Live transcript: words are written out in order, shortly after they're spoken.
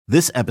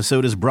This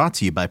episode is brought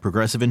to you by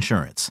Progressive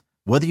Insurance.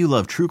 Whether you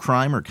love true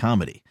crime or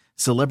comedy,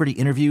 celebrity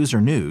interviews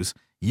or news,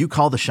 you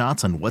call the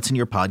shots on what's in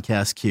your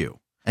podcast queue.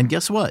 And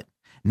guess what?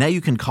 Now you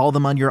can call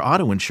them on your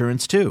auto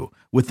insurance too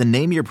with the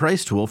Name Your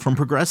Price tool from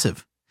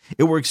Progressive.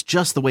 It works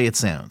just the way it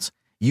sounds.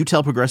 You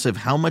tell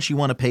Progressive how much you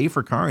want to pay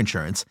for car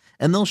insurance,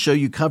 and they'll show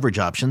you coverage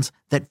options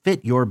that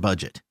fit your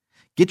budget.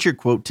 Get your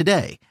quote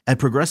today at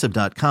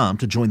Progressive.com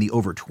to join the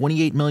over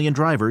 28 million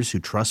drivers who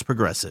trust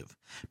Progressive.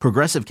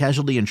 Progressive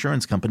Casualty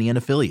Insurance Company and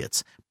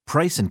Affiliates.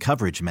 Price and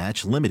coverage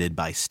match limited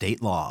by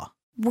state law.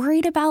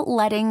 Worried about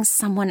letting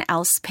someone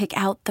else pick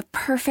out the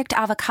perfect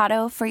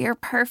avocado for your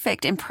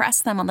perfect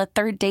impress them on the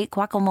third date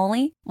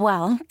guacamole?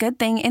 Well, good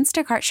thing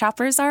Instacart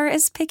shoppers are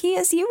as picky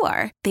as you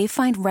are. They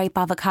find ripe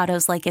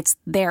avocados like it's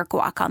their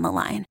guac on the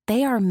line.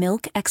 They are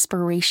milk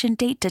expiration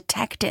date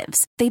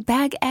detectives. They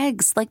bag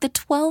eggs like the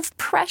 12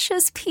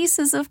 precious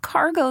pieces of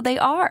cargo they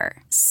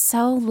are.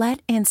 So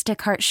let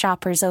Instacart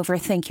shoppers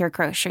overthink your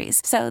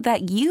groceries so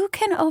that you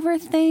can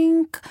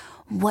overthink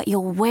what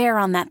you'll wear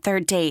on that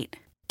third date.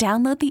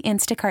 Download the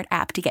Instacart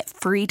app to get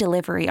free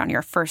delivery on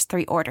your first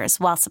 3 orders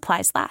while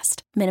supplies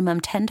last.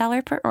 Minimum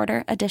 $10 per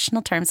order.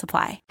 Additional terms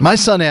apply. My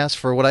son asked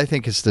for what I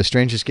think is the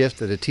strangest gift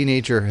that a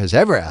teenager has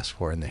ever asked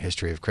for in the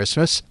history of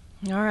Christmas.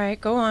 All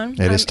right, go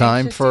on. It is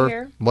time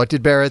for What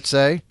Did Barrett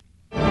Say?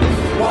 What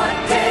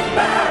did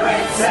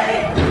Barrett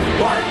say?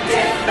 What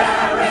did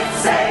Barrett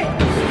say?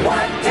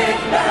 What did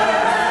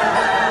Barrett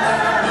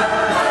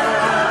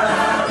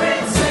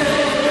say?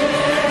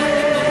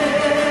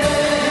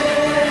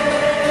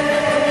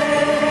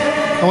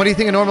 And what do you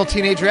think a normal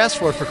teenager asks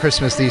for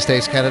Christmas these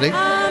days, Kennedy?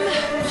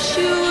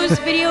 Shoes,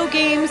 video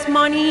games,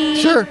 money.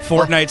 Sure.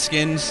 Fortnite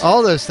skins.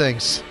 All those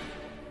things.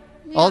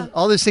 Yeah.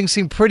 All those things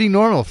seem pretty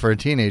normal for a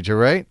teenager,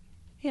 right?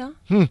 Yeah.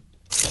 How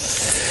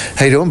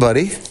you doing,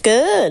 buddy?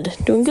 Good.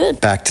 Doing good.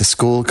 Back to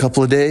school a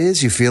couple of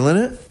days. You feeling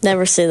it?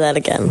 Never say that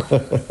again.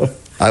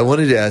 I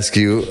wanted to ask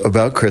you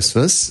about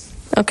Christmas.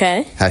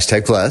 Okay.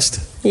 #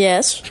 blessed.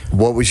 Yes.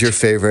 What was your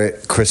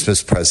favorite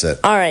Christmas present?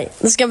 All right.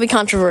 This is going to be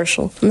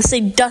controversial. I'm going to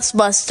say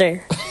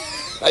Dustbuster.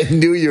 I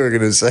knew you were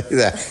going to say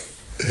that.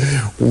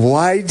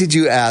 Why did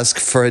you ask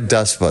for a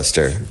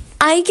dustbuster?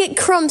 I get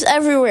crumbs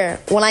everywhere.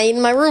 When I eat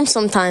in my room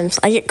sometimes,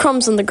 I get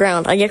crumbs on the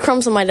ground. I get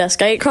crumbs on my desk.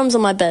 I get crumbs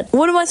on my bed.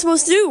 What am I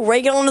supposed to do?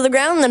 Rake it onto the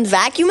ground and then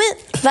vacuum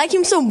it?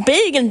 Vacuum's so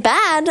big and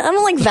bad. I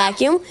don't like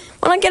vacuum.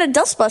 Why not get a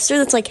dustbuster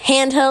that's like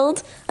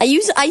handheld? I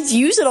use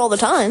it all the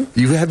time.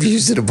 You have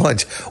used it a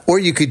bunch. Or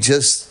you could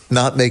just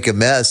not make a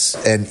mess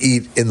and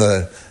eat in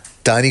the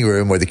dining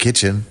room or the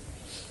kitchen.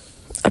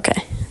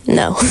 Okay.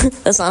 No,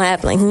 that's not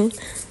happening.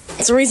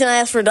 That's the reason I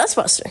asked for a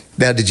dustbuster.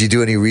 Now, did you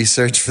do any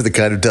research for the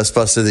kind of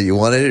dustbuster that you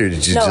wanted, or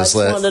did you just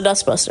let... No, I just wanted a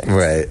dustbuster.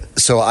 Right.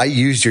 So I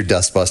used your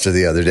dustbuster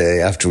the other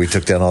day after we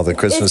took down all the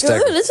Christmas It's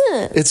good, isn't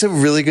it? It's a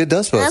really good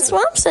dustbuster. That's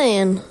what I'm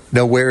saying.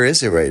 Now, where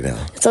is it right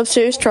now? It's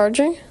upstairs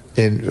charging.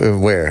 In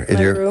where? In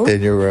your room.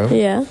 In your room?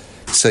 Yeah.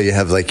 So you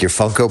have like your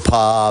Funko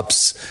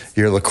Pops,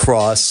 your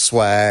lacrosse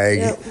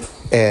swag,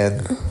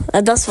 and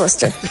a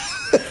dustbuster.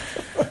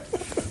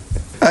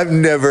 I've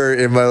never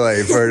in my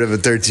life heard of a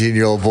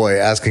 13-year-old boy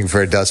asking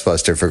for a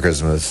dustbuster for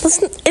Christmas.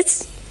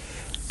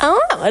 I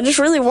don't know. I just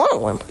really want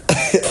one.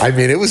 I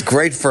mean, it was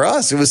great for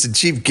us. It was a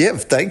cheap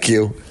gift. Thank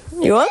you.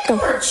 You're welcome.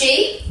 They weren't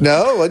cheap.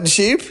 No, it wasn't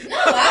cheap. No,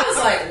 I was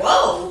like,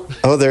 whoa.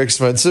 Oh, they're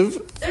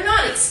expensive? They're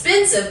not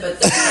expensive, but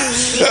they're not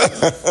cheap.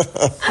 I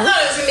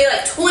thought it was going to be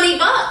like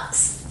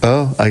 $20.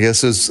 Oh, I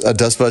guess a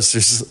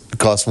dustbuster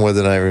cost more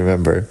than I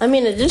remember. I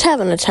mean, it did have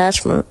an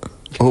attachment.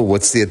 Oh,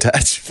 what's the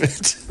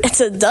attachment?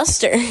 It's a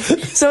duster.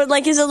 So it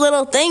like is a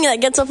little thing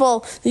that gets up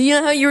all... You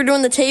know how you were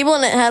doing the table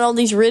and it had all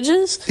these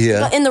ridges?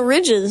 Yeah. In the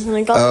ridges. And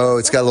it's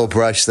got a little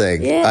brush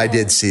thing. Yeah. I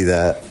did see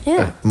that.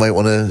 Yeah. I might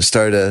want to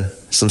start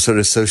some sort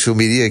of social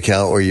media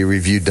account where you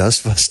review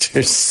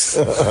dustbusters.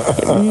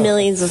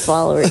 Millions of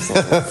followers.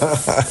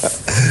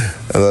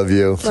 I love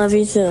you. Love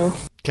you too.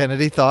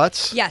 Kennedy,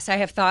 thoughts? Yes, I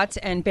have thoughts,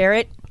 and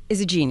Barrett is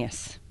a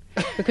genius.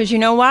 Because you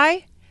know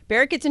why?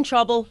 Barrett gets in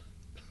trouble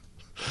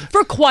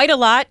for quite a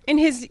lot in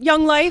his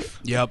young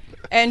life. Yep.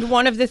 And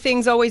one of the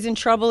things always in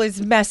trouble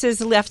is messes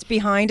left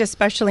behind,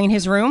 especially in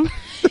his room.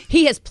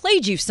 He has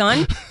played you,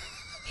 son.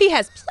 He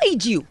has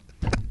played you.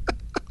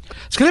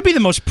 It's going to be the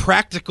most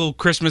practical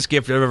Christmas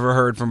gift I've ever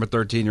heard from a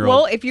 13-year-old.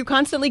 Well, if you're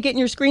constantly getting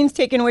your screens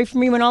taken away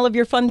from you and all of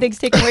your fun things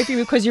taken away from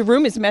you because your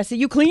room is messy,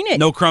 you clean it.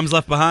 No crumbs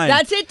left behind.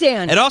 That's it,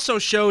 Dan. It also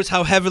shows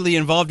how heavily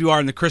involved you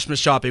are in the Christmas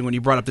shopping when you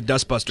brought up the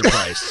dustbuster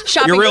price.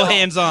 Shopping You're real girl.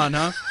 hands-on,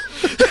 huh?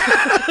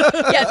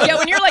 Yeah,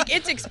 when you're like,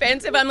 it's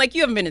expensive, I'm like,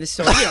 you haven't been to the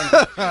store. You don't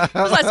know.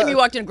 When was the last time you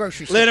walked in a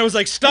grocery store? Lana was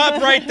like,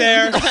 stop right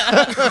there.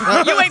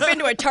 You ain't been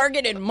to a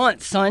Target in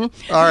months, son.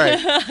 All right.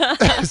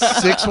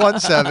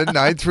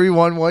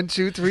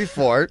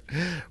 617-931-1234.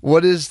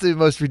 What is the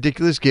most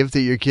ridiculous gift that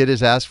your kid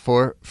has asked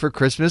for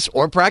Christmas?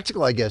 Or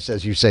practical, I guess,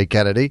 as you say,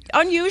 Kennedy.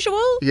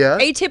 Unusual? Yeah.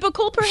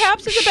 Atypical,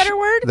 perhaps, is a better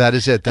word? That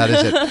is it.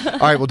 All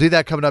right, we'll do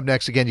that coming up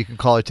next. Again, you can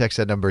call or text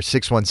that number,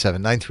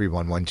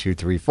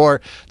 617-931-1234.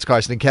 It's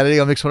Carson and Kennedy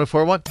on Mix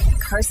 104.1.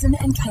 Carson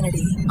and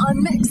Kennedy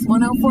on Mix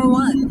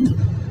 104.1.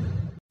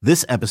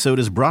 This episode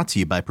is brought to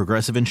you by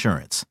Progressive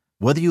Insurance.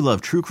 Whether you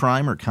love true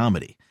crime or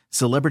comedy,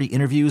 celebrity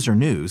interviews or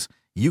news,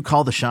 you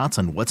call the shots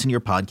on what's in your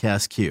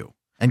podcast queue.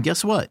 And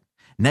guess what?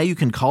 Now you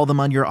can call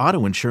them on your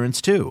auto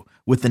insurance too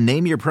with the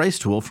Name Your Price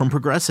tool from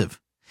Progressive.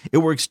 It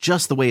works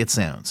just the way it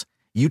sounds.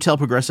 You tell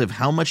Progressive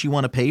how much you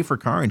want to pay for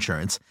car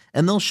insurance,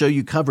 and they'll show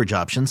you coverage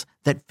options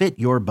that fit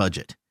your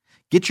budget.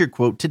 Get your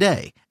quote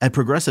today at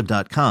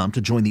Progressive.com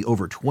to join the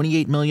over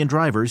 28 million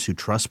drivers who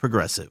trust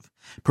Progressive.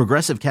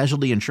 Progressive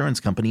Casualty Insurance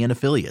Company and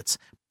Affiliates.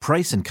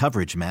 Price and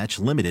coverage match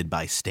limited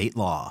by state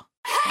law.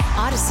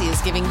 Odyssey is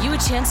giving you a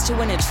chance to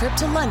win a trip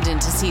to London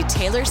to see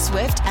Taylor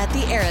Swift at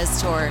the Eras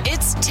Tour.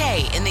 It's Tay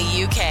in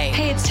the UK.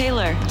 Hey, it's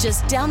Taylor.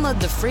 Just download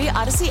the free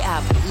Odyssey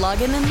app,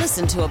 log in and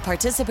listen to a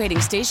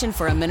participating station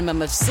for a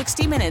minimum of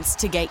 60 minutes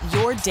to get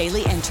your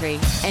daily entry.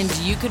 And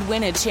you could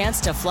win a chance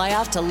to fly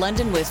off to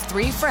London with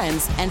 3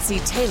 friends and see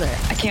Taylor.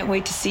 I can't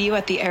wait to see you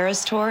at the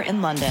Eras Tour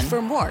in London.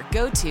 For more,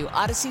 go to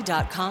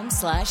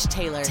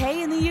odyssey.com/Taylor.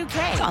 Tay in the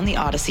UK. It's on the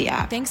Odyssey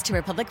app. Thanks to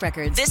Republic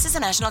Records. This is a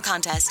national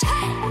contest.